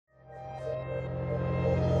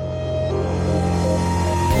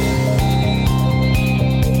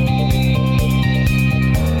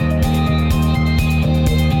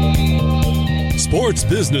Sports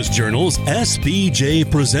Business Journal's SBJ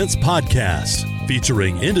Presents podcast,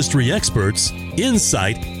 featuring industry experts,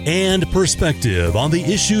 insight, and perspective on the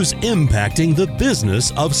issues impacting the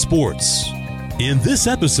business of sports. In this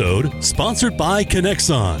episode, sponsored by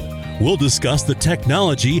Connexon, we'll discuss the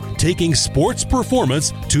technology taking sports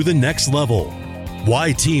performance to the next level.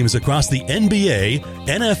 Why teams across the NBA,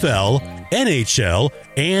 NFL, NHL,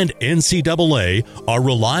 and NCAA are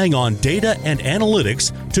relying on data and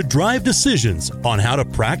analytics to drive decisions on how to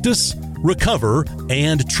practice, recover,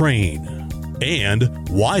 and train. And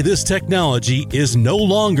why this technology is no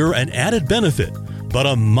longer an added benefit, but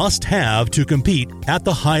a must-have to compete at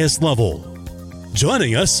the highest level.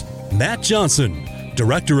 Joining us, Matt Johnson,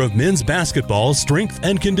 Director of Men's Basketball Strength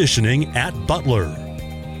and Conditioning at Butler,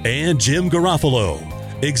 and Jim Garofalo,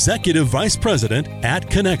 Executive Vice President at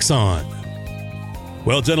Connexon.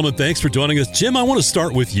 Well, gentlemen, thanks for joining us. Jim, I want to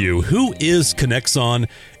start with you. Who is Connexon,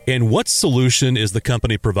 and what solution is the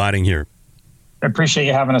company providing here? I appreciate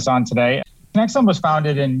you having us on today. Connexon was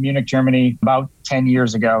founded in Munich, Germany about 10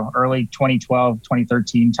 years ago, early 2012,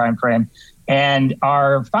 2013 timeframe. And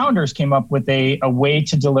our founders came up with a way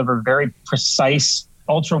to deliver very precise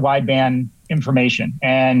ultra-wideband information.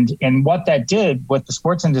 And what that did with the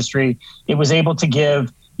sports industry, it was able to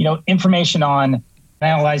give, information on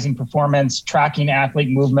analyzing performance, tracking athlete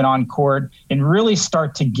movement on court, and really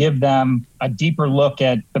start to give them a deeper look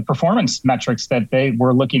at the performance metrics that they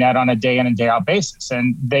were looking at on a day in and day out basis.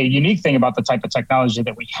 And the unique thing about the type of technology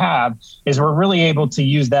that we have is we're really able to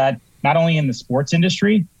use that not only in the sports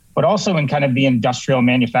industry, but also in kind of the industrial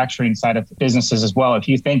manufacturing side of businesses as well. If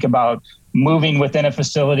you think about moving within a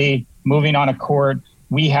facility, moving on a court,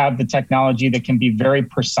 we have the technology that can be very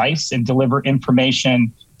precise and deliver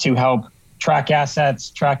information to help track assets,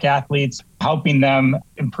 track athletes, helping them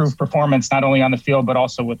improve performance not only on the field, but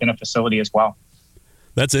also within a facility as well.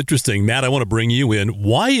 That's interesting. Matt, I want to bring you in.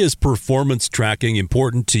 Why is performance tracking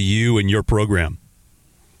important to you and your program?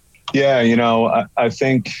 Yeah, I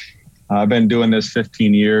think I've been doing this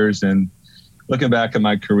 15 years, and looking back at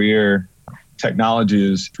my career, technology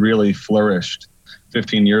has really flourished.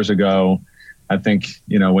 15 years ago, I think,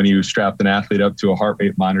 when you strapped an athlete up to a heart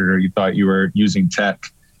rate monitor, you thought you were using tech.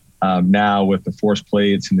 Now with the force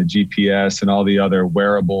plates and the GPS and all the other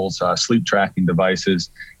wearables, sleep tracking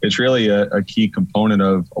devices, it's really a key component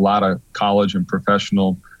of a lot of college and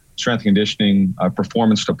professional strength and conditioning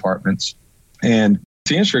performance departments. And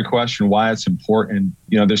to answer your question, why it's important,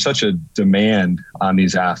 there's such a demand on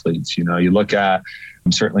these athletes. You look at,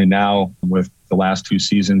 certainly now with the last 2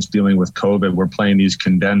 seasons dealing with COVID, we're playing these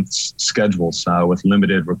condensed schedules with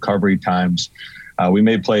limited recovery times. We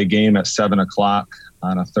may play a game at 7:00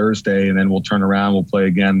 on a Thursday, and then we'll turn around, we'll play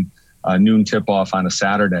again noon tip-off on a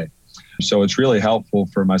Saturday. So it's really helpful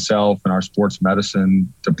for myself and our sports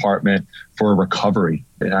medicine department for recovery.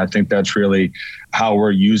 And I think that's really how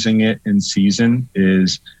we're using it in season,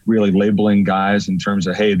 is really labeling guys in terms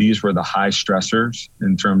of, hey, these were the high stressors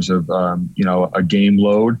in terms of, a game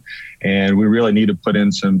load. And we really need to put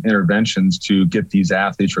in some interventions to get these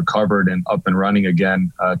athletes recovered and up and running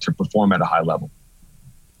again to perform at a high level.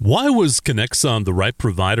 Why was Connexon the right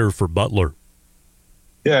provider for Butler?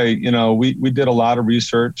 Yeah, we did a lot of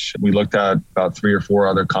research. We looked at about 3 or 4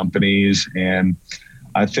 other companies. And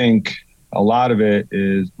I think a lot of it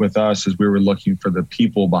is with us is we were looking for the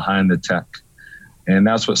people behind the tech. And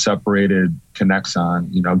that's what separated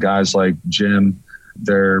Connexon. Guys like Jim,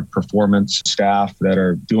 their performance staff that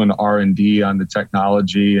are doing the R&D on the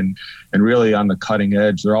technology and really on the cutting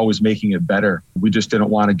edge. They're always making it better. We just didn't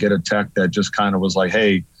want to get a tech that just kind of was like,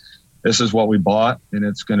 hey, this is what we bought and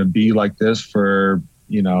it's going to be like this for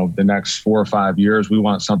the next 4 or 5 years. We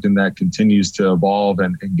want something that continues to evolve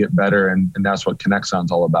and get better. And that's what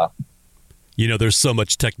Connexon's all about. There's so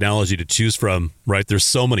much technology to choose from, right? There's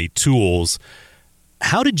so many tools.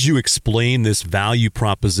 How did you explain this value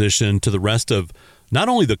proposition to the rest of not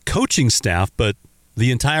only the coaching staff, but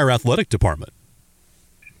the entire athletic department?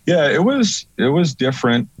 Yeah, it was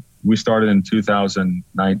different. We started in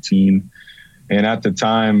 2019. And at the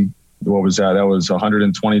time, what was that? That was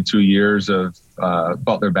 122 years of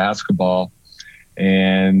Butler basketball.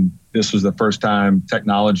 And this was the first time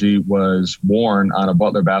technology was worn on a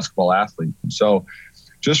Butler basketball athlete. So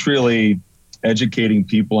just really educating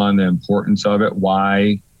people on the importance of it,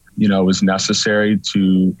 why, it was necessary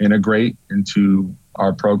to integrate into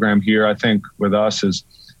our program here. I think with us is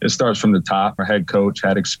it starts from the top. Our head coach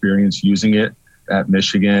had experience using it at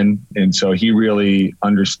Michigan. And so he really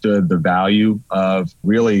understood the value of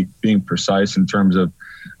really being precise in terms of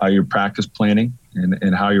your practice planning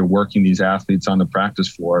and how you're working these athletes on the practice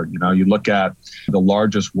floor. You know, you look at the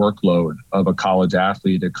largest workload of a college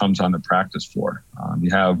athlete that comes on the practice floor.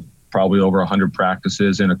 You have probably over 100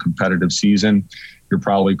 practices in a competitive season. You're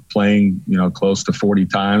probably playing, you know, close to 40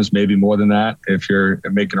 times, maybe more than that if you're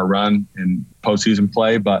making a run in postseason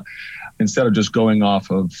play. But instead of just going off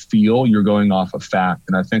of feel, you're going off of fact.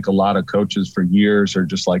 And I think a lot of coaches for years are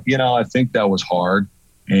just like, you know, I think that was hard.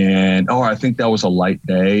 And, I think that was a light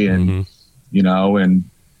day. And, you know, and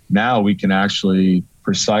now we can actually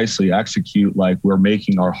precisely execute like we're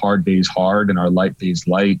making our hard days hard and our light days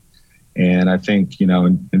light. And I think, you know,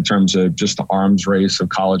 in terms of just the arms race of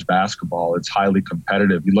college basketball, it's highly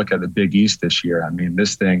competitive. You look at the Big East this year. I mean,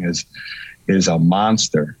 this thing is a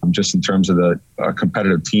monster just in terms of the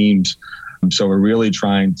competitive teams. So we're really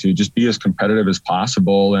trying to just be as competitive as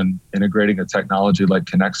possible, and integrating a technology like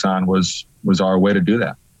Kinexon was our way to do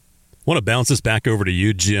that. I want to bounce this back over to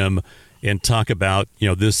you, Jim, and talk about, you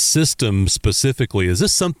know, this system specifically. Is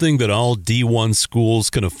this something that all D1 schools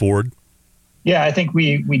can afford? Yeah, I think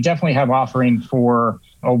we definitely have offering for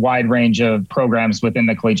a wide range of programs within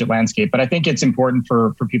the collegiate landscape. But I think it's important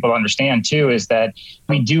for people to understand, too, is that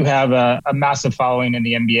we do have a massive following in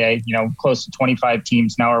the NBA. You know, close to 25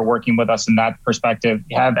 teams now are working with us in that perspective.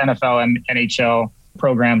 You have NFL and NHL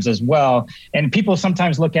programs as well. And people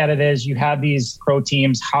sometimes look at it as you have these pro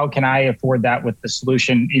teams. How can I afford that with the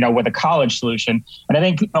solution, you know, with a college solution? And I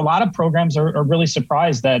think a lot of programs are really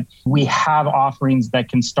surprised that we have offerings that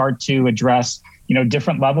can start to address, you know,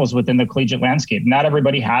 different levels within the collegiate landscape. Not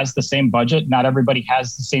everybody has the same budget. Not everybody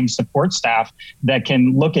has the same support staff that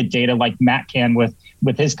can look at data like Matt can with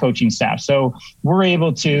his coaching staff. So we're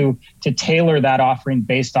able to tailor that offering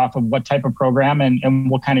based off of what type of program and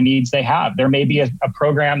what kind of needs they have. There may be a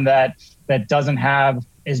program that doesn't have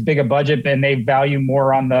as big a budget and they value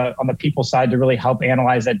more on the people side to really help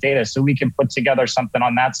analyze that data. So we can put together something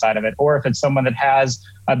on that side of it. Or if it's someone that has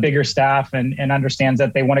a bigger staff and understands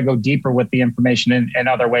that they want to go deeper with the information in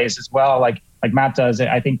other ways as well, like Matt does,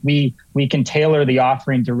 I think we can tailor the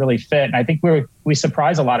offering to really fit. And I think we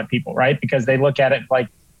surprise a lot of people, right? Because they look at it like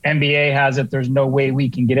NBA has it, there's no way we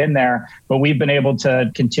can get in there. But we've been able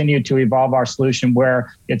to continue to evolve our solution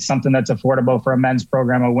where it's something that's affordable for a men's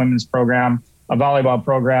program, a women's program, a volleyball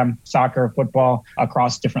program, soccer, football,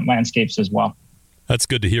 across different landscapes as well. That's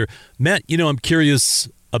good to hear. Matt, you know, I'm curious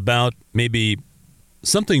about maybe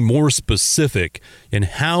something more specific in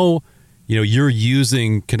how, you know, you're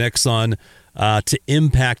using Kinexon to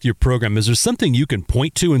impact your program. Is there something you can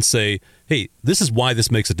point to and say, hey, this is why this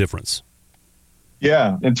makes a difference?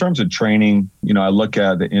 Yeah. In terms of training, you know, I look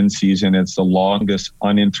at the in-season. It's the longest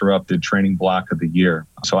uninterrupted training block of the year.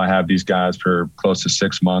 So I have these guys for close to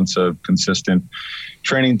 6 months of consistent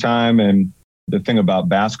training time. And the thing about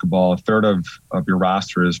basketball, a third of your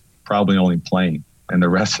roster is probably only playing, and the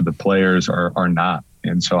rest of the players are not.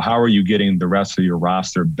 And so how are you getting the rest of your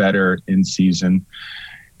roster better in season?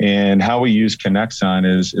 And how we use Kinexon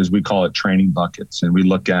is we call it training buckets, and we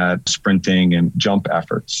look at sprinting and jump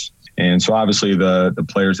efforts. And so obviously the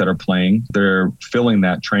players that are playing, they're filling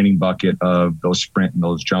that training bucket of those sprint and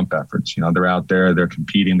those jump efforts. You know, they're out there, they're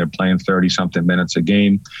competing, they're playing 30-something minutes a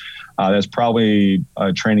game. That's probably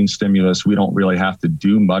a training stimulus we don't really have to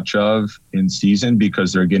do much of in season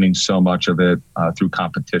because they're getting so much of it through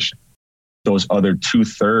competition. Those other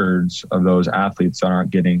 2/3 of those athletes that aren't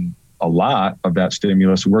getting a lot of that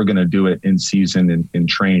stimulus, we're going to do it in season in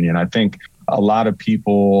training. And I think a lot of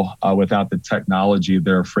people without the technology,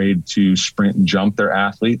 they're afraid to sprint and jump their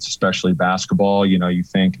athletes, especially basketball. You know, you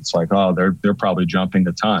think it's like, oh, they're probably jumping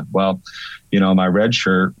a ton. Well, you know, my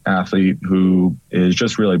redshirt athlete who is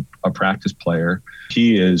just really a practice player,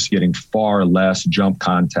 he is getting far less jump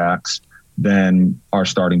contacts than our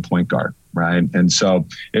starting point guard. Right. And so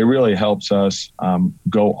it really helps us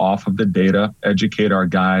go off of the data, educate our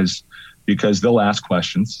guys, because they'll ask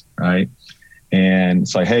questions. Right. And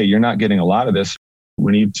it's like, hey, you're not getting a lot of this.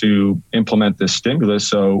 We need to implement this stimulus.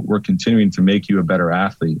 So we're continuing to make you a better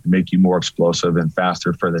athlete, make you more explosive and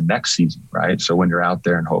faster for the next season. Right. So when you're out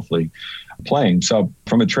there and hopefully playing. So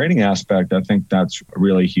from a training aspect, I think that's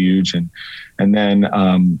really huge. And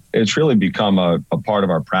then it's really become a part of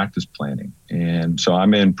our practice planning. And so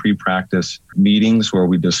I'm in pre-practice meetings where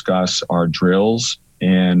we discuss our drills.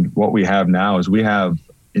 And what we have now is we have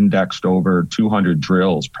indexed over 200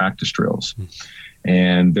 drills, practice drills.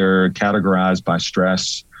 And they're categorized by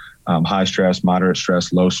stress, high stress, moderate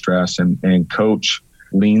stress, low stress. And coach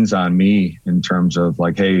leans on me in terms of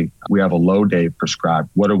like, hey, we have a low day prescribed.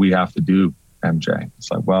 What do we have to do, MJ?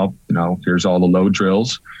 It's like, well, you know, here's all the low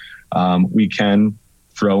drills. We can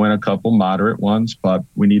throw in a couple moderate ones, but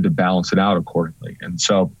we need to balance it out accordingly. And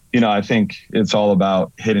so I think it's all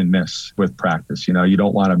about hit and miss with practice. You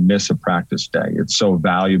don't want to miss a practice day. It's so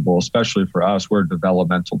valuable, especially for us. We're a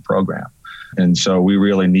developmental program. And so we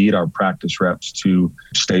really need our practice reps to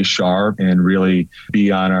stay sharp and really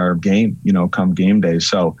be on our game, come game day.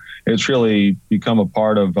 So it's really become a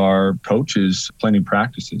part of our coaches' planning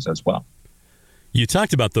practices as well. You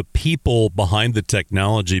talked about the people behind the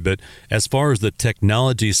technology, but as far as the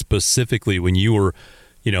technology specifically, when you were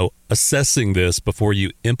assessing this before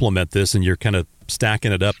you implement this and you're kind of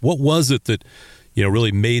stacking it up, what was it that,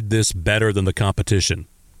 really made this better than the competition?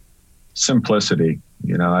 Simplicity.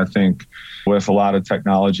 I think with a lot of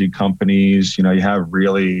technology companies, you have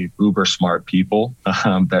really uber smart people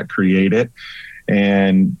that create it,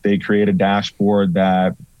 and they create a dashboard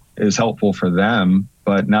that is helpful for them,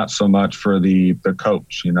 but not so much for the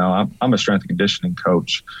coach. I'm a strength and conditioning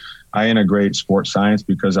coach. I integrate sports science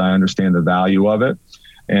because I understand the value of it.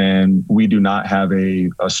 And we do not have a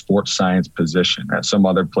sports science position. At some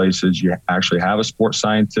other places, you actually have a sports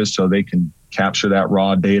scientist so they can capture that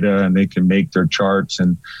raw data and they can make their charts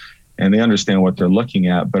and they understand what they're looking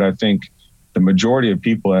at. But I think the majority of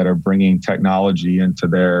people that are bringing technology into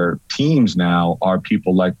their teams now are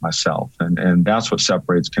people like myself. And that's what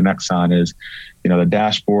separates Connexon is, the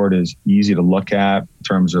dashboard is easy to look at in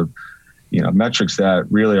terms of metrics that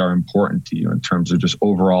really are important to you in terms of just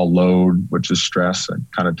overall load, which is stress. I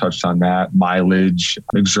kind of touched on that. Mileage,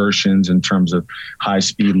 exertions in terms of high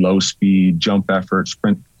speed, low speed, jump efforts,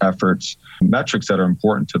 sprint efforts, metrics that are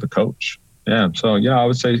important to the coach. Yeah. So, I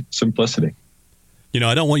would say simplicity.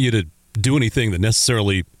 I don't want you to do anything that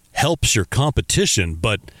necessarily helps your competition,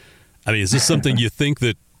 but is this something you think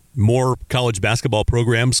that more college basketball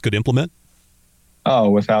programs could implement?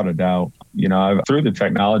 Oh, without a doubt. Through the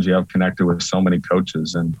technology, I've connected with so many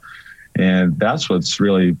coaches, and that's what's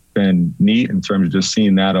really been neat in terms of just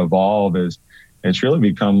seeing that evolve. Is it's really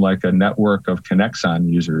become like a network of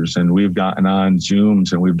Connexon users, and we've gotten on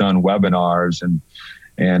Zooms and we've done webinars,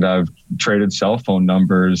 and I've traded cell phone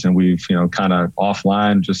numbers, and we've kind of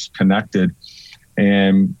offline just connected.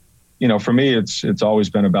 And for me, it's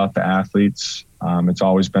always been about the athletes. It's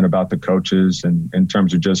always been about the coaches, and in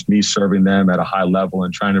terms of just me serving them at a high level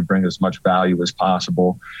and trying to bring as much value as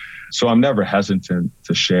possible. So I'm never hesitant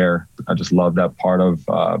to share. I just love that part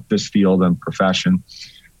of this field and profession.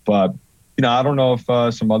 But, I don't know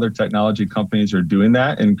if some other technology companies are doing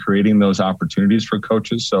that and creating those opportunities for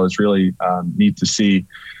coaches. So it's really neat to see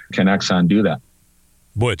Connexon do that.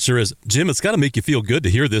 Boy, it sure is. Jim, it's got to make you feel good to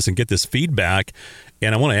hear this and get this feedback.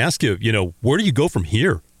 And I want to ask you, where do you go from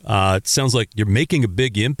here? It sounds like you're making a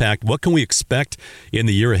big impact. What can we expect in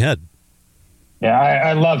the year ahead? Yeah,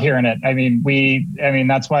 I love hearing it.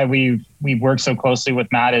 That's why we've worked so closely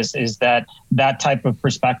with Matt is that type of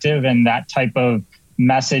perspective and that type of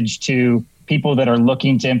message to people that are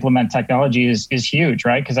looking to implement technology is huge,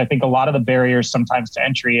 right? Because I think a lot of the barriers sometimes to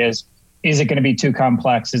entry is it going to be too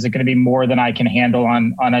complex? Is it going to be more than I can handle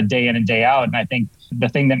on a day in and day out? And I think the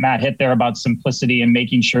thing that Matt hit there about simplicity and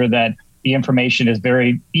making sure that the information is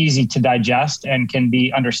very easy to digest and can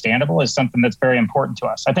be understandable is something that's very important to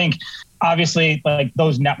us. I think obviously like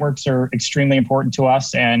those networks are extremely important to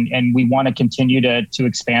us and we want to continue to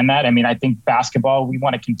expand that. I think basketball, we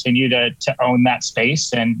want to continue to own that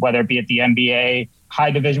space, and whether it be at the NBA,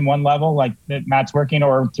 high Division I level like that Matt's working,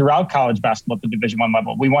 or throughout college basketball at the Division I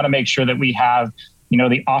level, we want to make sure that we have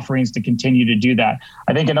the offerings to continue to do that.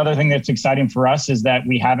 I think another thing that's exciting for us is that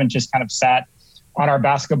we haven't just kind of sat on our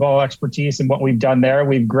basketball expertise and what we've done there.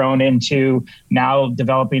 We've grown into now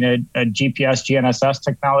developing a GPS, GNSS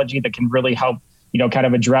technology that can really help, kind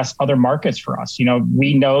of address other markets for us.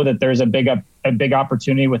 We know that there's a big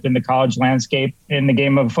opportunity within the college landscape in the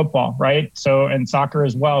game of football, right? So, and soccer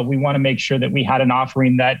as well. We want to make sure that we had an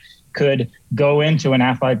offering that could go into an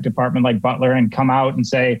athletic department like Butler and come out and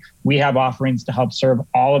say, we have offerings to help serve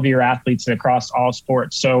all of your athletes across all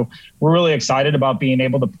sports. So we're really excited about being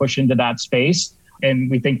able to push into that space.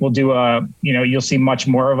 And we think we'll do you'll see much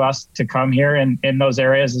more of us to come here in those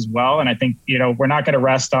areas as well. And I think, we're not going to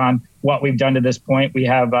rest on what we've done to this point. We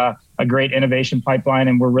have a great innovation pipeline,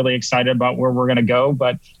 and we're really excited about where we're going to go.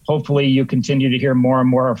 But hopefully you continue to hear more and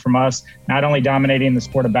more from us, not only dominating the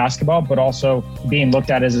sport of basketball, but also being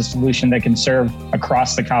looked at as a solution that can serve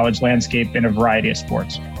across the college landscape in a variety of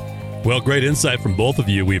sports. Well, great insight from both of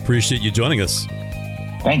you. We appreciate you joining us.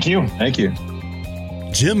 Thank you. Thank you.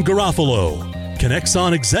 Jim Garofalo,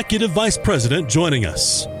 Connexon Executive Vice President, joining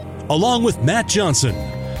us, along with Matt Johnson,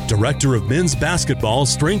 Director of Men's Basketball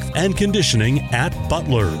Strength and Conditioning at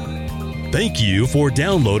Butler. Thank you for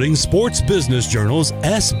downloading Sports Business Journal's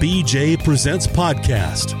SBJ Presents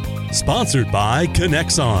podcast, sponsored by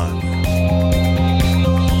Connexon.